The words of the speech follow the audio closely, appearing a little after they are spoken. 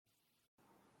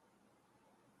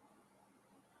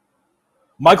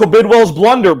Michael Bidwell's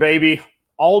blunder, baby.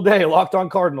 All day, Locked On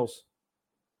Cardinals.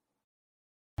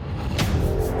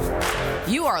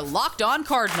 You are Locked On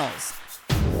Cardinals,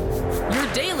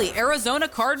 your daily Arizona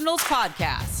Cardinals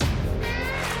podcast.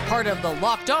 Part of the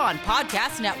Locked On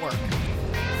Podcast Network,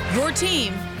 your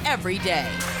team every day.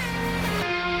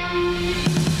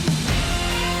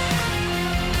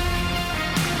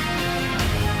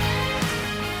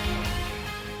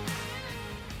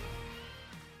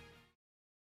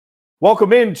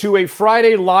 Welcome into a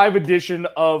Friday live edition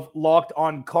of Locked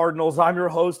On Cardinals. I'm your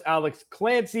host, Alex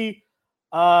Clancy.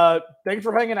 Thanks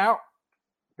for hanging out.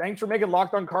 Thanks for making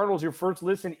Locked On Cardinals your first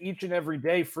listen each and every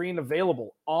day, free and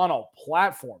available on all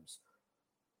platforms.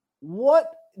 What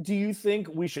do you think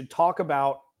we should talk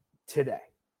about today?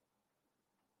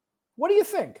 What do you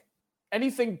think?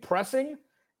 Anything pressing?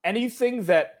 Anything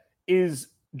that is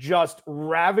just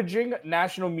ravaging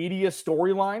national media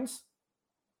storylines?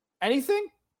 Anything?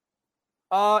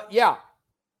 Yeah.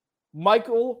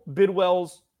 Michael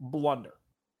Bidwell's blunder.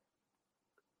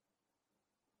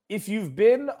 If you've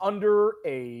been under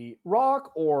a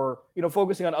rock or,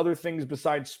 focusing on other things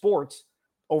besides sports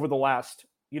over the last,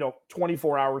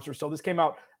 24 hours or so, this came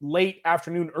out late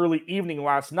afternoon, early evening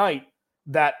last night,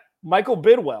 that Michael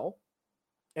Bidwell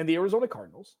and the Arizona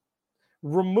Cardinals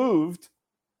removed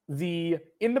the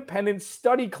independent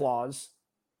study clause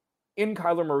in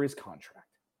Kyler Murray's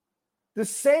contract. The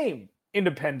same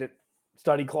independent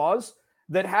study clause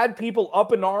that had people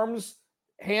up in arms,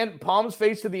 palms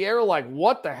face to the air, like,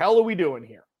 what the hell are we doing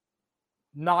here?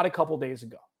 Not a couple days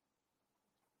ago.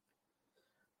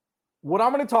 What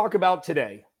I'm going to talk about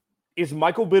today is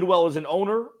Michael Bidwell as an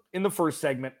owner in the first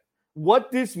segment,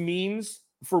 what this means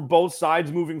for both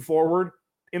sides moving forward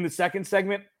in the second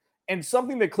segment, and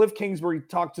something that Cliff Kingsbury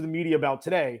talked to the media about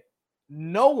today,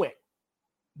 knowing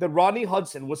that Rodney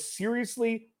Hudson was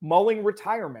seriously mulling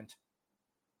retirement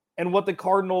and what the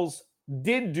Cardinals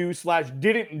did do /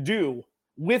 didn't do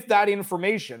with that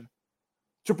information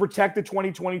to protect the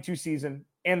 2022 season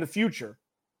and the future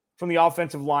from the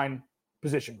offensive line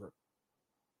position group.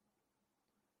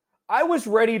 I was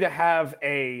ready to have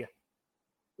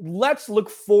let's look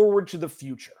forward to the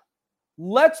future.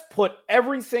 Let's put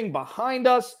everything behind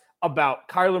us about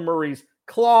Kyler Murray's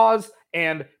clause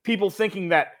and people thinking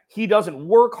that he doesn't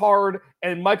work hard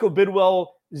and Michael Bidwell's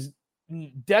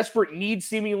desperate need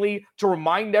seemingly to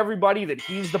remind everybody that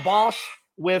he's the boss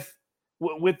with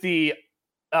the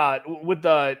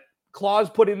clause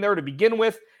put in there to begin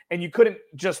with, and you couldn't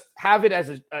just have it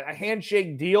as a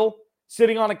handshake deal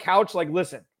sitting on a couch like,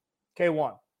 listen,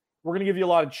 K1, we're going to give you a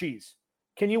lot of cheese.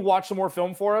 Can you watch some more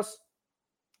film for us?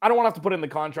 I don't want to have to put it in the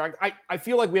contract. I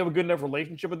feel like we have a good enough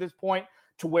relationship at this point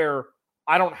to where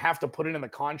I don't have to put it in the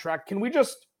contract. Can we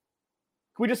just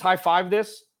high five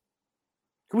this?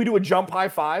 Can we do a jump high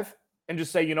five and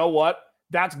just say, you know what?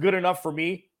 That's good enough for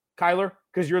me, Kyler,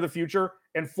 because you're the future,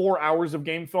 and 4 hours of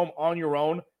game film on your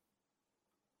own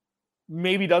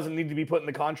maybe doesn't need to be put in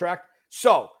the contract.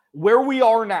 So where we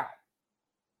are now,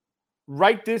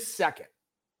 right this second,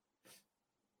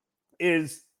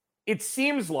 is it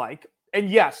seems like, and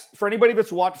yes, for anybody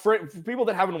that's watched, for people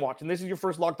that haven't watched, and this is your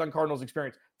first Locked On Cardinals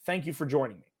experience, thank you for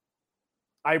joining me.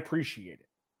 I appreciate it.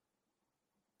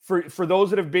 For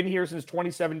those that have been here since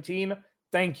 2017,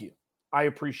 thank you. I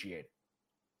appreciate it.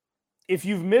 If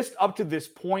you've missed up to this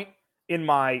point in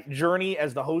my journey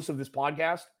as the host of this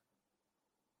podcast,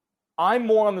 I'm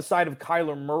more on the side of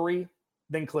Kyler Murray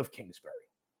than Cliff Kingsbury.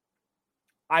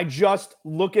 I just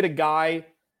look at a guy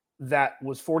that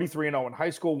was 43-0 in high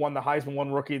school, won the Heisman,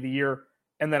 won Rookie of the Year,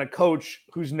 and then a coach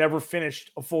who's never finished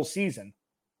a full season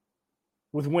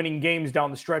with winning games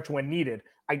down the stretch when needed.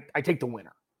 I take the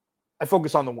winner. I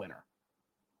focus on the winner.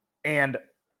 And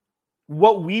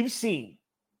what we've seen,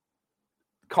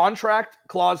 contract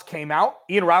clause came out.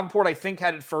 Ian Rappaport, I think,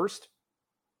 had it first.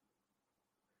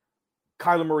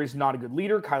 Kyler Murray's not a good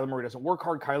leader. Kyler Murray doesn't work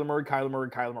hard. Kyler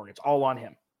Murray. It's all on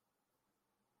him.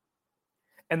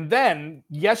 And then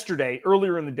yesterday,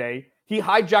 earlier in the day, he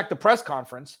hijacked the press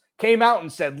conference, came out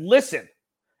and said, listen,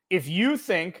 if you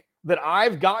think that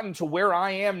I've gotten to where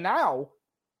I am now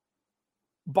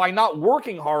by not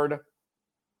working hard,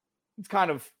 it's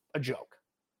kind of a joke.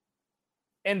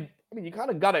 And I mean, you kind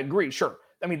of got to agree. Sure.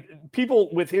 I mean, people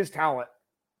with his talent,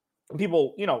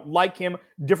 people, like him,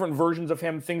 different versions of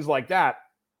him, things like that,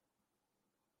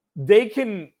 they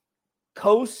can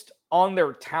coast on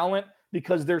their talent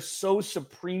because they're so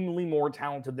supremely more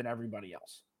talented than everybody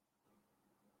else.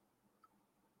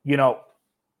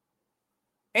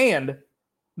 And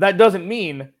that doesn't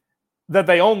mean that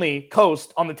they only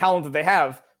coast on the talent that they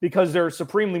have because they're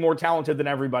supremely more talented than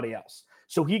everybody else.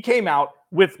 So he came out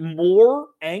with more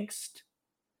angst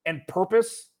and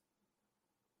purpose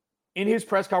in his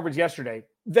press conference yesterday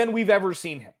than we've ever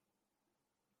seen him.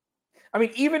 I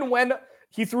mean, even when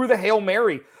he threw the Hail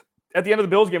Mary at the end of the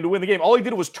Bills game to win the game, all he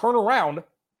did was turn around,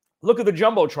 look at the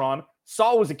Jumbotron,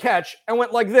 saw it was a catch, and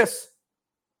went like this.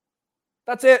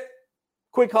 That's it.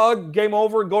 Quick hug, game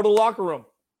over, and go to the locker room.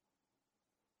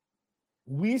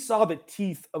 We saw the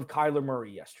teeth of Kyler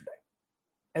Murray yesterday,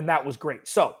 and that was great.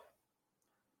 So,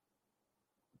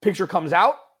 picture comes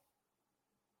out.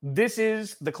 This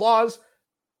is the clause.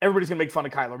 Everybody's going to make fun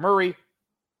of Kyler Murray.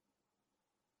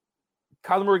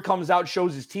 Kyler Murray comes out,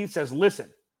 shows his teeth, says, listen,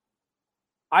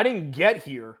 I didn't get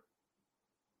here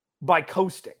by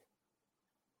coasting.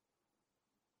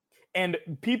 And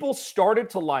people started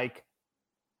to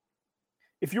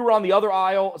if you were on the other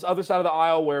side of the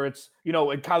aisle where it's, and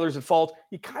Kyler's at fault,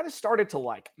 you kind of started to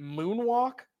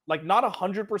moonwalk, not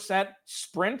 100%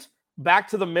 sprint back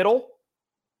to the middle,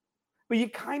 but you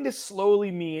kind of slowly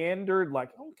meandered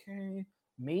okay,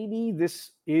 maybe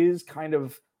this is kind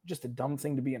of just a dumb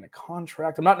thing to be in a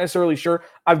contract. I'm not necessarily sure.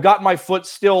 I've got my foot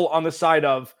still on the side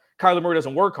of Kyler Murray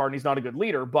doesn't work hard and he's not a good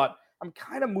leader, but I'm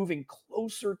kind of moving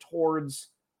closer towards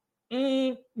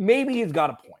maybe he's got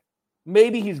a point.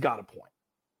 Maybe he's got a point.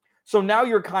 So now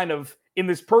you're kind of in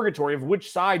this purgatory of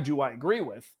which side do I agree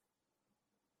with?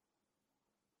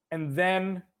 And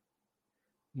then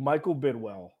Michael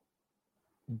Bidwell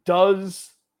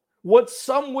does what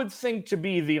some would think to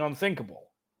be the unthinkable.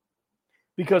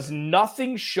 Because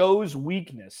nothing shows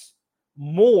weakness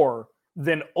more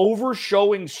than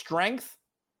overshowing strength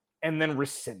and then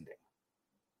rescinding.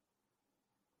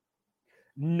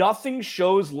 Nothing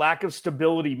shows lack of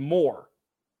stability more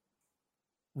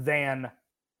than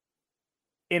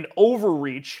an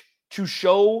overreach to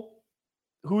show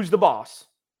who's the boss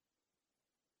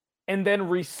and then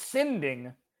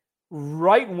rescinding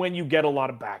right when you get a lot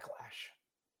of backlash.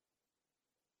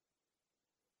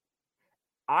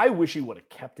 I wish he would have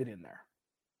kept it in there.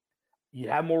 You'd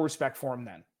have more respect for him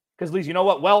then. Because at least, you know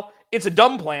what? Well, it's a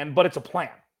dumb plan, but it's a plan.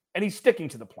 And he's sticking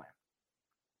to the plan.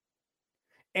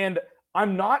 And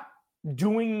I'm not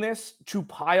doing this to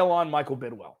pile on Michael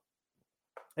Bidwell.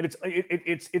 And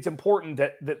it's important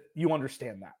that you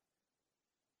understand that.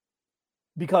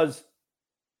 Because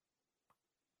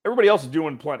everybody else is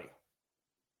doing plenty.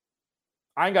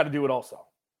 I ain't got to do it also.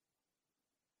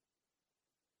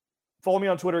 Follow me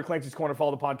on Twitter at Clancy's Corner. Follow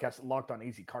the podcast at Locked On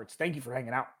AZ Cards. Thank you for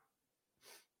hanging out.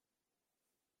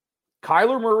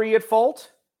 Kyler Murray at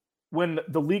fault when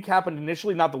the leak happened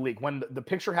initially, not the leak, when the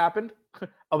picture happened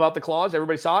about the clause.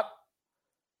 Everybody saw it.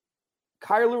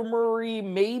 Kyler Murray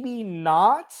maybe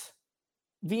not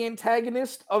the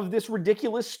antagonist of this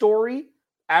ridiculous story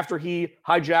after he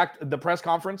hijacked the press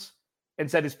conference and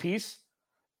said his piece.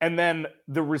 And then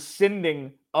the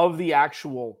rescinding of the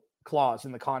actual clause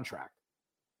in the contract.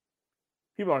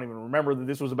 People don't even remember that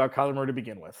this was about Kyler Murray to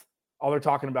begin with. All they're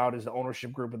talking about is the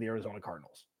ownership group of the Arizona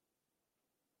Cardinals.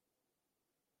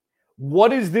 What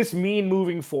does this mean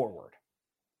moving forward?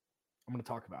 I'm going to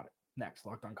talk about it next.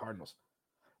 Locked On Cardinals.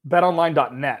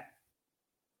 BetOnline.net.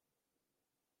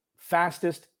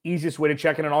 Fastest, easiest way to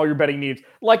check in on all your betting needs.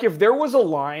 Like if there was a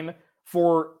line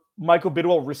for Michael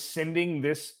Bidwell rescinding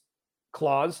this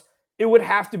clause, it would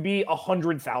have to be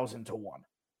 100,000 to 1.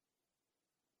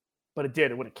 But it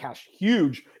did. It would have cashed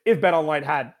huge if BetOnline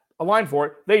had a line for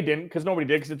it. They didn't because nobody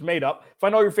did because it's made up.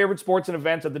 Find all your favorite sports and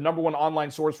events at the #1 online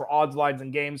source for odds, lines,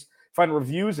 and games. Find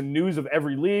reviews and news of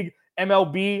every league,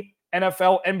 MLB,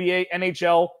 NFL, NBA,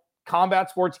 NHL, combat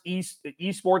sports,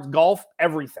 esports, golf,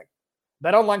 everything.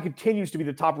 BetOnline continues to be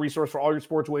the top resource for all your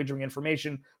sports wagering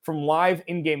information from live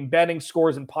in-game betting,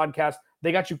 scores, and podcasts.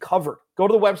 They got you covered. Go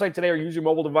to the website today or use your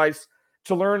mobile device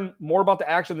to learn more about the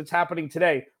action that's happening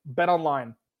today.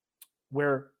 BetOnline,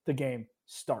 where the game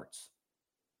starts.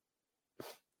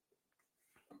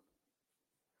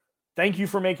 Thank you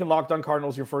for making Locked On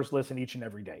Cardinals your first listen each and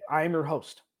every day. I am your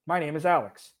host. My name is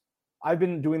Alex. I've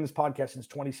been doing this podcast since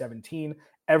 2017.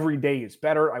 Every day is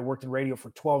better. I worked in radio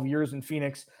for 12 years in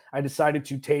Phoenix. I decided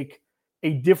to take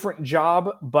a different job,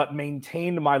 but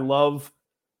maintained my love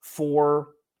for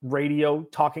radio,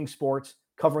 talking sports,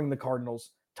 covering the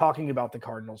Cardinals, talking about the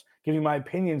Cardinals, giving my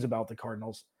opinions about the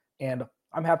Cardinals. And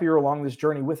I'm happy you're along this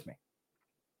journey with me.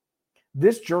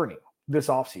 This journey, this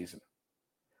offseason,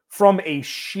 from a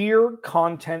sheer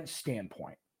content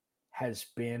standpoint, has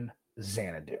been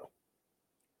Xanadu.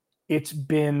 It's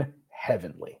been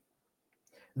heavenly.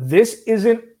 This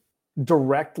isn't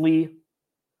directly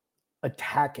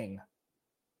attacking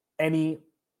any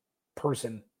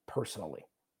person personally,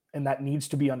 and that needs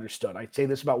to be understood. I say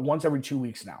this about once every 2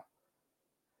 weeks now.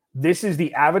 This is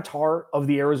the avatar of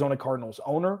the Arizona Cardinals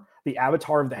owner, the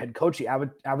avatar of the head coach, the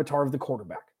avatar of the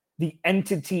quarterback, the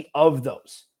entity of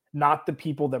those, not the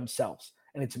people themselves.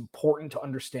 And it's important to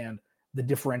understand the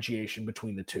differentiation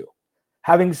between the two.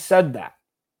 Having said that,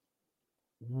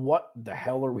 what the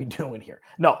hell are we doing here?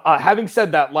 No, having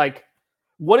said that, like,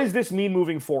 what does this mean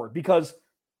moving forward? Because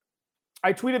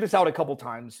I tweeted this out a couple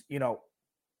times,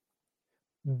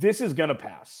 this is going to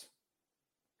pass.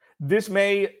 This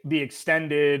may be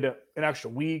extended an extra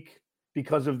week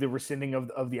because of the rescinding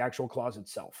of the actual clause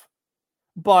itself.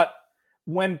 But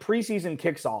when preseason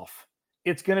kicks off,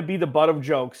 it's going to be the butt of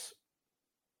jokes.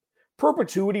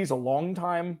 Perpetuity is a long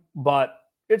time, but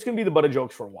it's going to be the butt of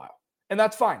jokes for a while. And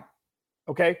that's fine.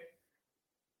 Okay?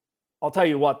 I'll tell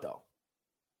you what, though.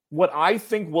 What I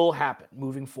think will happen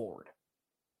moving forward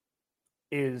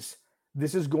is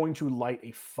this is going to light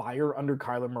a fire under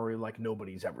Kyler Murray like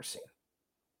nobody's ever seen.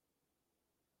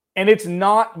 And it's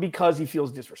not because he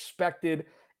feels disrespected.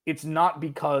 It's not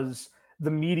because the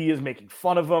media is making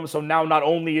fun of him. So now not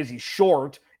only is he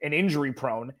short and injury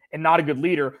prone and not a good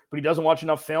leader, but he doesn't watch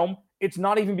enough film. It's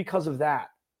not even because of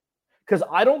that. Because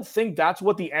I don't think that's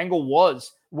what the angle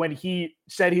was when he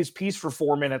said his piece for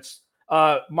 4 minutes.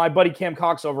 My buddy Cam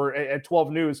Cox over at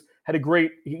 12 News had a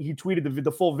great, he tweeted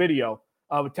the full video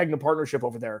with Techno Partnership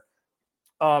over there.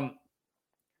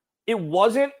 It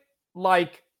wasn't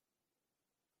like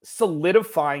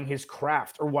solidifying his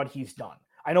craft or what he's done.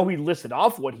 I know he listed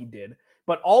off what he did,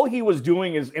 but all he was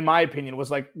doing is, in my opinion,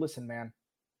 was like, listen, man,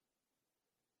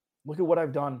 look at what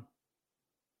I've done.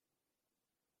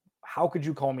 How could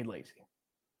you call me lazy?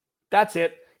 That's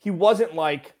it. He wasn't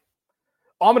like,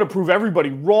 I'm going to prove everybody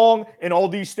wrong and all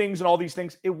these things and all these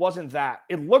things. It wasn't that.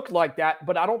 It looked like that,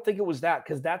 but I don't think it was that,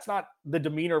 because that's not the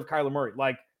demeanor of Kyler Murray.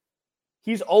 Like,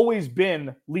 he's always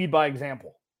been lead by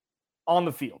example on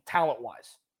the field,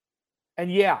 talent-wise.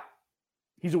 And yeah,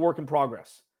 he's a work in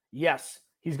progress. Yes,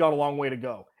 he's got a long way to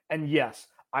go. And yes,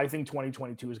 I think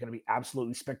 2022 is going to be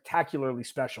absolutely spectacularly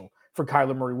special for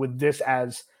Kyler Murray, with this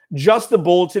as just the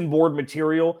bulletin board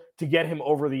material to get him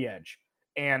over the edge.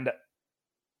 And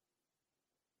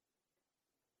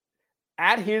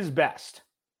at his best,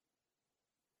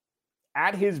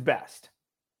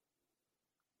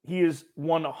 he is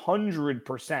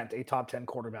 100% a top 10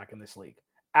 quarterback in this league.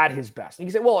 At his best. And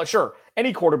you can say, well, sure,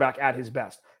 any quarterback at his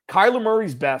best. Kyler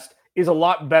Murray's best is a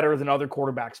lot better than other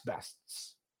quarterbacks'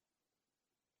 bests.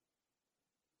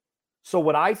 So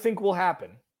what I think will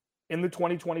happen in the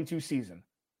 2022 season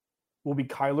will be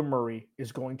Kyler Murray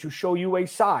is going to show you a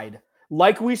side,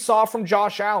 like we saw from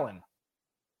Josh Allen,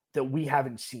 that we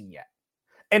haven't seen yet.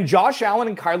 And Josh Allen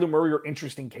and Kyler Murray are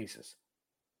interesting cases.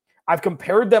 I've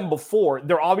compared them before.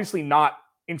 They're obviously not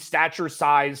in stature,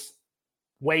 size,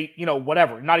 weight,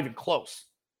 whatever, not even close.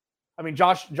 I mean,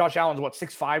 Josh Allen's what,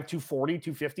 6'5", 240,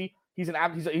 250?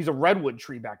 He's a redwood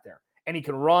tree back there, and he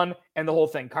can run and the whole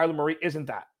thing. Kyler Murray isn't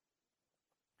that.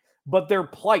 But their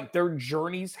plight, their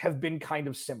journeys have been kind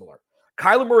of similar.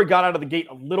 Kyler Murray got out of the gate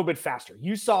a little bit faster.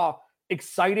 You saw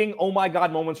exciting, oh my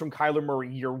God moments from Kyler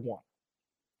Murray year one.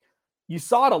 You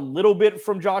saw it a little bit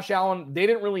from Josh Allen. They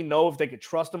didn't really know if they could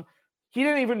trust him. He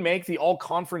didn't even make the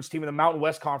all-conference team in the Mountain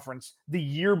West Conference the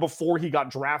year before he got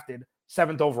drafted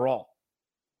 7th overall.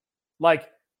 Like,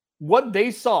 what they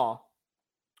saw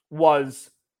was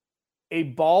a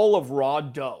ball of raw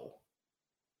dough,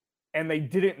 and they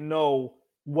didn't know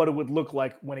what it would look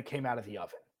like when it came out of the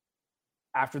oven,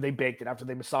 after they baked it, after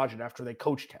they massaged it, after they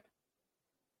coached him.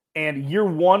 And year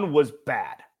one was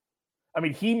bad. I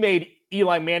mean, he made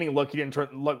Eli Manning look like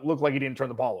he didn't turn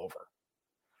the ball over.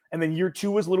 And then year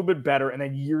two was a little bit better. And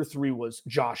then year three was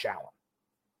Josh Allen.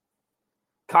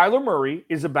 Kyler Murray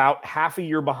is about half a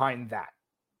year behind that.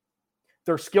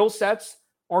 Their skill sets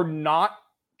are not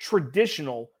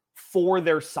traditional for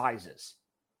their sizes.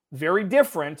 Very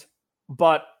different,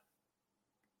 but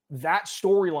that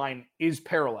storyline is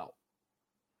parallel.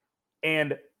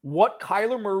 And what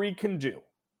Kyler Murray can do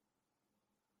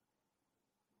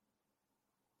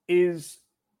is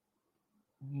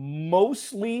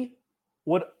mostly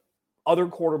what other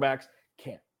quarterbacks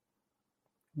can't.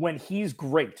 When he's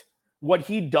great, what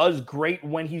he does great,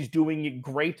 when he's doing it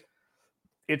great,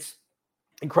 it's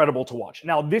incredible to watch.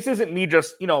 Now, this isn't me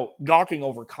just, gawking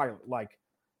over Kyler. Like,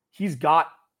 he's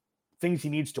got things he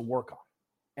needs to work on.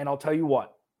 And I'll tell you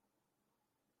what,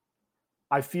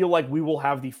 I feel like we will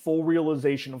have the full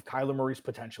realization of Kyler Murray's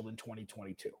potential in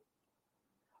 2022.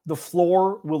 The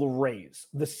floor will raise,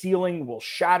 the ceiling will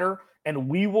shatter, and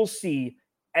we will see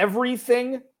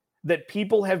everything that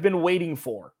people have been waiting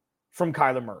for from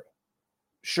Kyler Murray.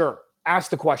 Sure,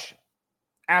 ask the question.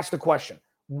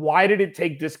 Why did it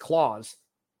take this clause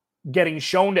getting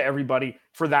shown to everybody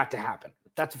for that to happen?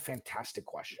 That's a fantastic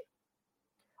question.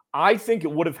 I think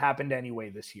it would have happened anyway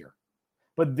this year,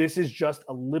 but this is just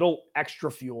a little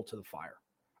extra fuel to the fire.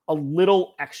 A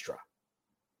little extra.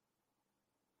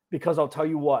 Because I'll tell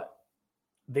you what,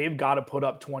 they've got to put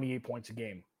up 28 points a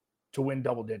game to win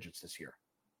double digits this year.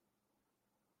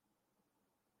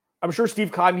 I'm sure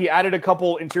Steve Keim, he added a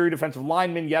couple interior defensive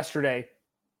linemen yesterday.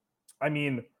 I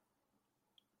mean,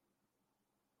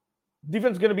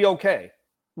 defense is going to be okay.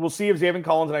 We'll see if Zaven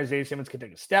Collins and Isaiah Simmons can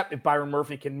take a step, if Byron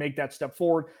Murphy can make that step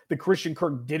forward. The Christian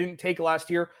Kirk didn't take last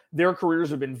year. Their careers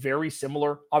have been very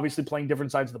similar, obviously playing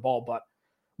different sides of the ball, but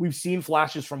we've seen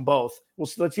flashes from both.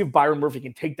 Let's see if Byron Murphy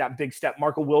can take that big step.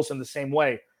 Marco Wilson the same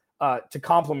way to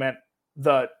complement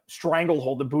the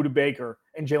stranglehold that Budda Baker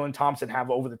and Jalen Thompson have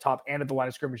over the top and at the line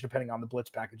of scrimmage, depending on the blitz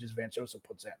packages Vance Joseph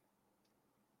puts in.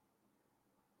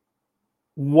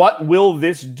 What will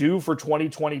this do for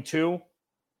 2022?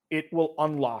 It will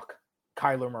unlock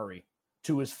Kyler Murray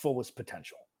to his fullest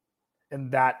potential.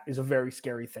 And that is a very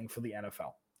scary thing for the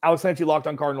NFL. Alex Clancy, Locked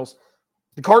on Cardinals.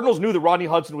 The Cardinals knew that Rodney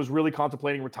Hudson was really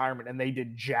contemplating retirement, and they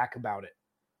did jack about it.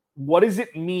 What does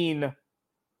it mean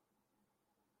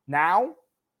now?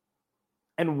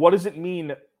 And what does it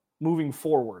mean moving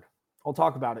forward? I'll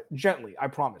talk about it gently, I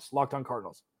promise. Locked on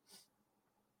Cardinals.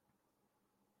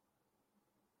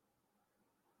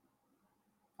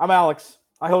 I'm Alex.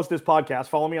 I host this podcast.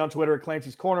 Follow me on Twitter at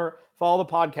Clancy's Corner. Follow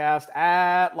the podcast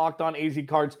at Locked on AZ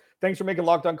Cards. Thanks for making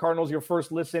Locked on Cardinals your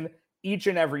first listen each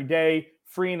and every day.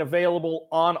 Free and available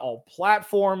on all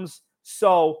platforms.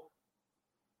 So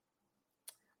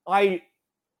I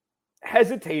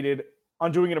hesitated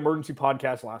on doing an emergency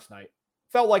podcast last night.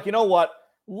 Felt like, you know what?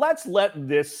 Let's let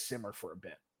this simmer for a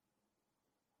bit.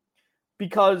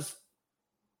 Because,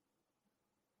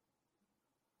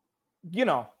 you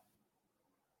know,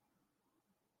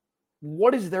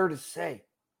 what is there to say?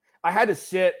 I had to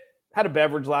sit, had a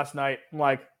beverage last night. I'm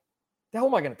like, the hell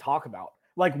am I going to talk about?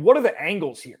 Like, what are the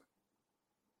angles here?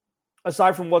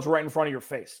 Aside from what's right in front of your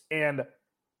face. And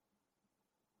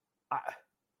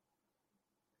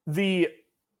the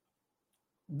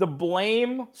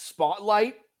blame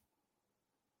spotlight,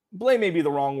 blame may be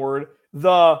the wrong word,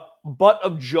 the butt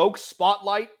of jokes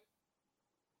spotlight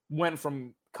went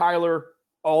from Kyler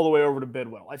all the way over to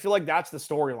Bidwell. I feel like that's the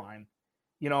storyline,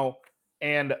 you know,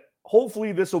 and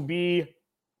hopefully this will be,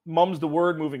 mum's the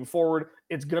word moving forward.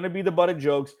 It's going to be the butt of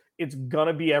jokes. It's going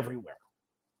to be everywhere.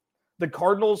 The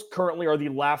Cardinals currently are the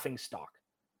laughing stock.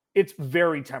 It's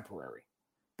very temporary,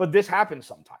 but this happens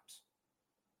sometimes.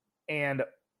 And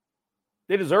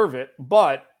they deserve it,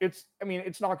 but it's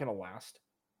not going to last.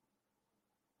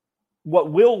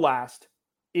 What will last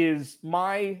is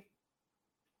my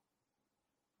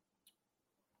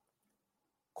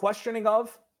questioning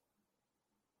of,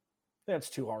 that's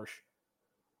too harsh.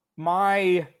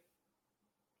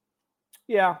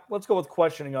 Let's go with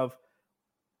questioning of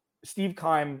Steve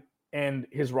Keim and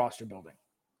his roster building.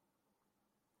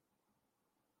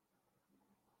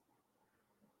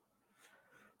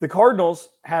 The Cardinals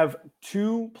have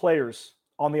two players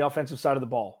on the offensive side of the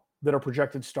ball that are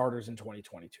projected starters in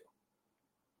 2022.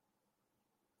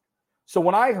 So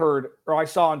when I heard, or I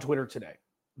saw on Twitter today,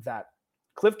 that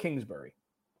Cliff Kingsbury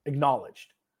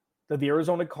acknowledged that the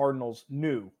Arizona Cardinals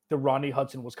knew that Rodney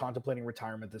Hudson was contemplating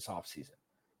retirement this offseason,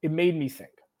 it made me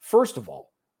think. First of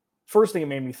all, first thing it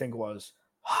made me think was,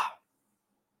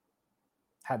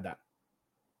 had that.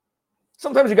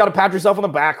 Sometimes you got to pat yourself on the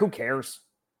back. Who cares?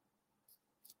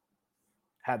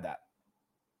 Had that.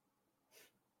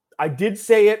 I did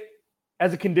say it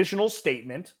as a conditional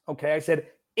statement. Okay. I said,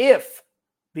 if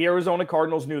the Arizona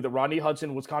Cardinals knew that Rodney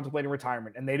Hudson was contemplating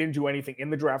retirement and they didn't do anything in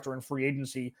the draft or in free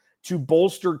agency to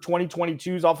bolster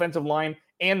 2022's offensive line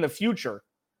and the future,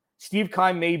 Steve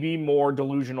Keim may be more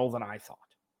delusional than I thought.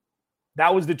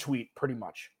 That was the tweet, pretty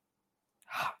much.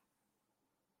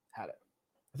 Had it.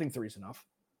 I think 3 is enough.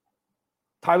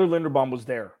 Tyler Linderbaum was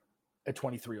there at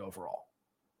 23 overall.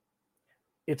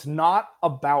 It's not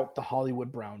about the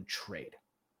Hollywood Brown trade.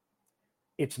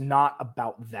 It's not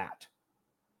about that.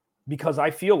 Because I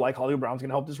feel like Hollywood Brown's going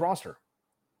to help this roster.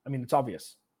 I mean, it's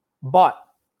obvious. But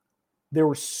there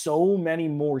were so many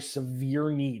more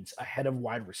severe needs ahead of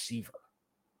wide receiver.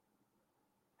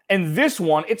 And this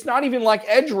one, it's not even like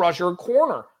edge rusher or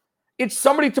corner. It's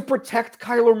somebody to protect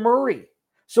Kyler Murray.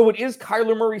 So it is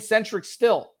Kyler Murray-centric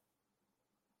still.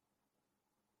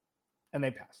 And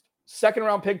they passed.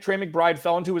 Second-round pick, Trey McBride,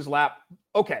 fell into his lap.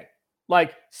 Okay.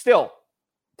 Still,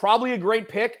 probably a great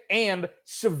pick and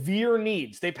severe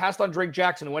needs. They passed on Drake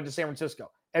Jackson, who went to San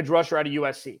Francisco, edge rusher out of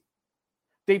USC.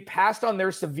 They passed on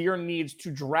their severe needs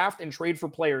to draft and trade for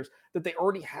players that they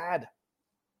already had.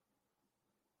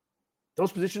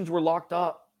 Those positions were locked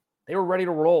up. They were ready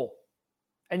to roll.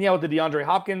 And yeah, with the DeAndre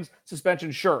Hopkins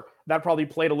suspension, sure, that probably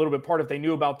played a little bit part if they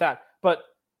knew about that. But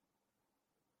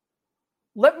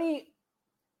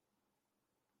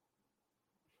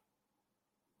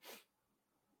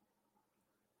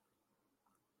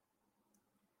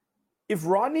if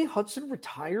Rodney Hudson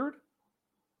retired,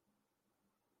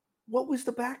 what was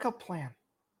the backup plan?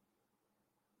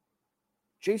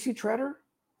 JC Tretter?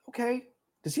 Okay.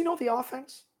 Does he know the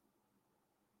offense?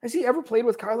 Has he ever played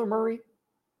with Kyler Murray?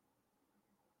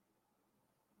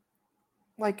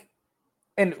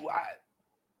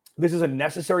 This is a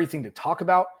necessary thing to talk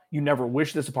about. You never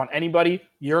wish this upon anybody.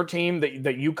 Your team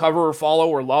that you cover or follow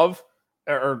or love,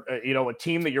 or a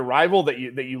team that your rival that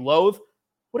you loathe.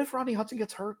 What if Rodney Hudson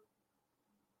gets hurt?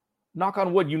 Knock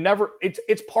on wood.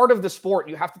 It's part of the sport.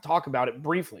 You have to talk about it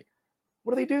briefly.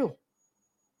 What do they do?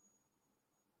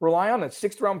 Rely on a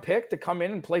 6th round pick to come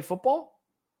in and play football?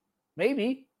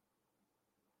 Maybe.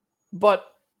 But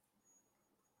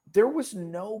there was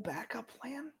no backup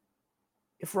plan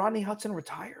if Rodney Hudson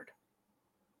retired.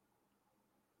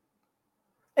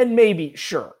 And maybe,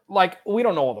 sure, we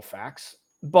don't know all the facts,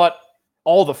 but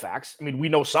all the facts, I mean, we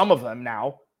know some of them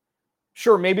now.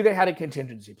 Sure, maybe they had a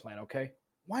contingency plan, okay?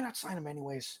 Why not sign him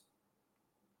anyways?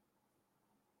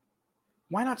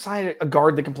 Why not sign a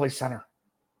guard that can play center?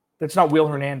 That's not Will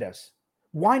Hernandez.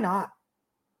 Why not?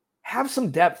 Have some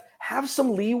depth. Have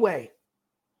some leeway.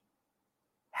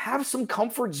 Have some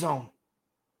comfort zone.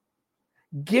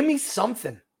 Give me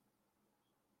something.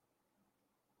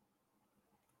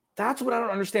 That's what I don't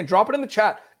understand. Drop it in the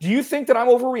chat. Do you think that I'm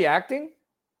overreacting?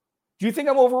 Do you think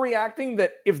I'm overreacting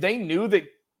that if they knew that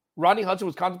Rodney Hudson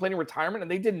was contemplating retirement and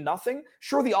they did nothing?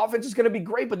 Sure, the offense is going to be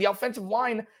great, but the offensive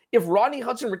line, if Rodney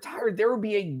Hudson retired, there would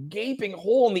be a gaping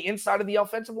hole in the inside of the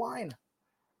offensive line.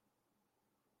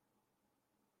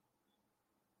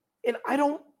 And I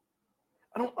don't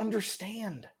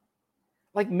understand.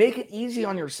 Make it easy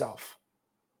on yourself.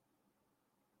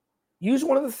 Use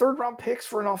one of the 3rd round picks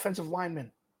for an offensive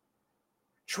lineman.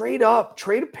 Trade up,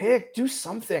 trade a pick, do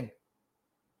something.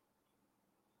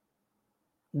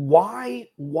 Why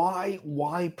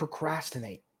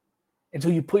procrastinate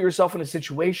until you put yourself in a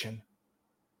situation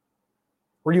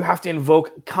where you have to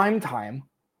invoke Keim time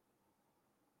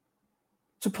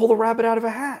to pull the rabbit out of a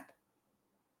hat?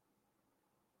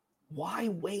 Why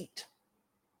wait?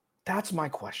 That's my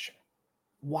question.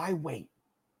 Why wait?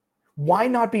 Why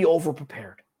not be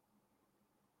overprepared?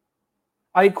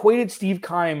 I equated Steve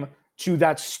Keim to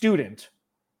that student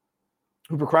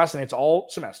who procrastinates all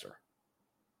semester,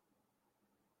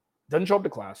 doesn't show up to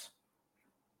class,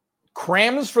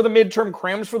 crams for the midterm,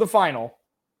 crams for the final,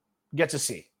 gets a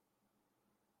C.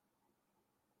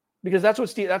 Because that's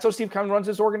how Steve Keim runs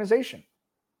his organization.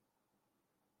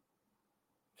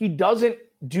 He doesn't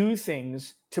do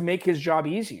things to make his job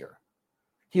easier.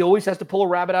 He always has to pull a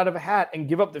rabbit out of a hat and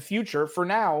give up the future for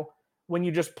now, when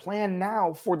you just plan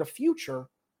now for the future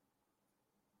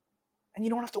and you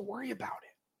don't have to worry about it.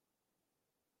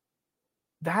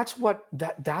 That's what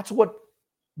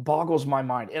boggles my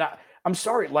mind. And I'm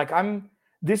sorry,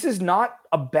 this is not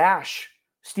a bash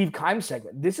Steve Keim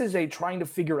segment. This is a trying to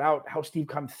figure out how Steve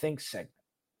Keim thinks segment.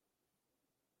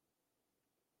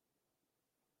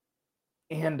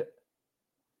 And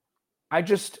I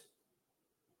don't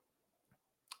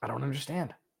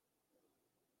understand.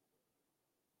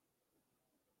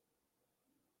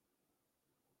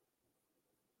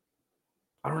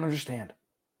 I don't understand.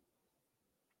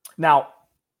 Now,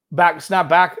 snap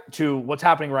back to what's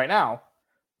happening right now.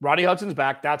 Rodney Hudson's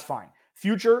back. That's fine.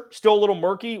 Future, still a little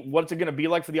murky. What's it going to be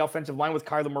like for the offensive line with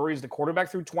Kyler Murray as the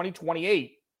quarterback through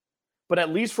 2028? But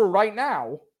at least for right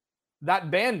now,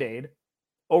 that Band-Aid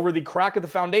over the crack of the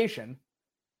foundation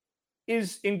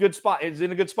is in a good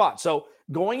spot. So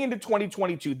going into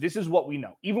 2022, this is what we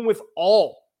know. Even with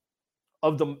all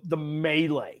of the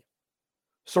melee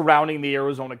surrounding the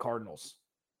Arizona Cardinals,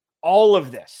 all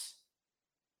of this,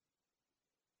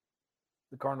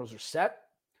 the Cardinals are set.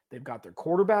 They've got their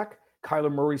quarterback.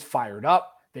 Kyler Murray's fired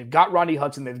up. They've got Rodney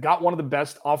Hudson. They've got one of the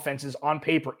best offenses on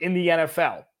paper in the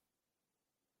NFL.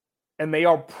 And they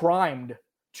are primed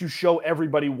to show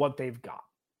everybody what they've got.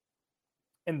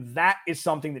 And that is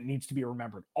something that needs to be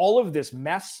remembered. All of this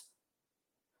mess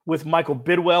with Michael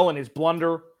Bidwell and his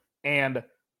blunder and,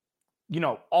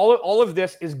 all of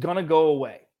this is going to go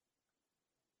away.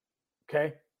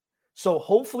 Okay? So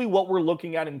hopefully what we're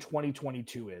looking at in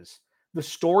 2022 is the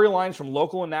storylines from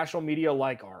local and national media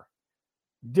are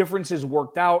differences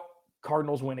worked out,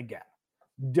 Cardinals win again.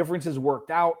 Differences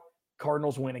worked out,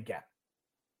 Cardinals win again.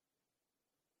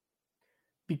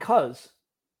 Because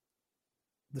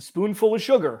the spoonful of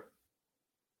sugar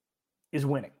is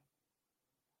winning.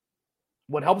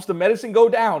 What helps the medicine go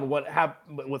down,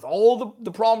 with all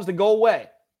the problems to go away,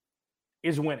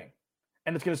 is winning.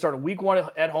 And it's going to start in week 1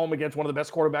 at home against one of the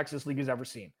best quarterbacks this league has ever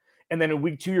seen. And then in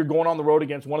week 2, you're going on the road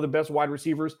against one of the best wide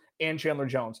receivers and Chandler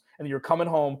Jones. And then you're coming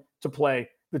home to play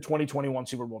the 2021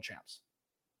 Super Bowl champs.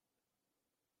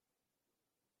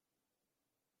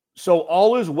 So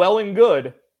all is well and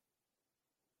good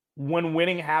when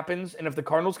winning happens. And if the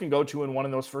Cardinals can go 2-1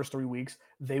 in those first 3 weeks,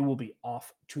 they will be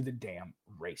off to the damn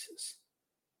races.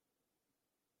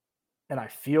 And I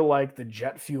feel like the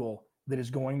jet fuel that is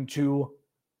going to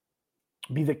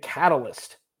be the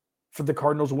catalyst for the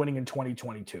Cardinals winning in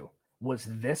 2022 was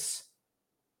this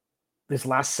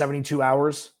last 72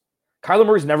 hours. Kyler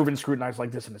Murray's never been scrutinized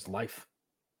like this in his life.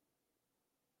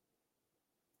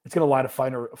 It's going to light a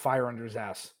fire under his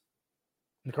ass.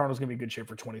 And the Cardinals going to be in good shape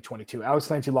for 2022. Alex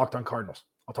Clancy, Locked On Cardinals.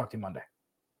 I'll talk to you Monday.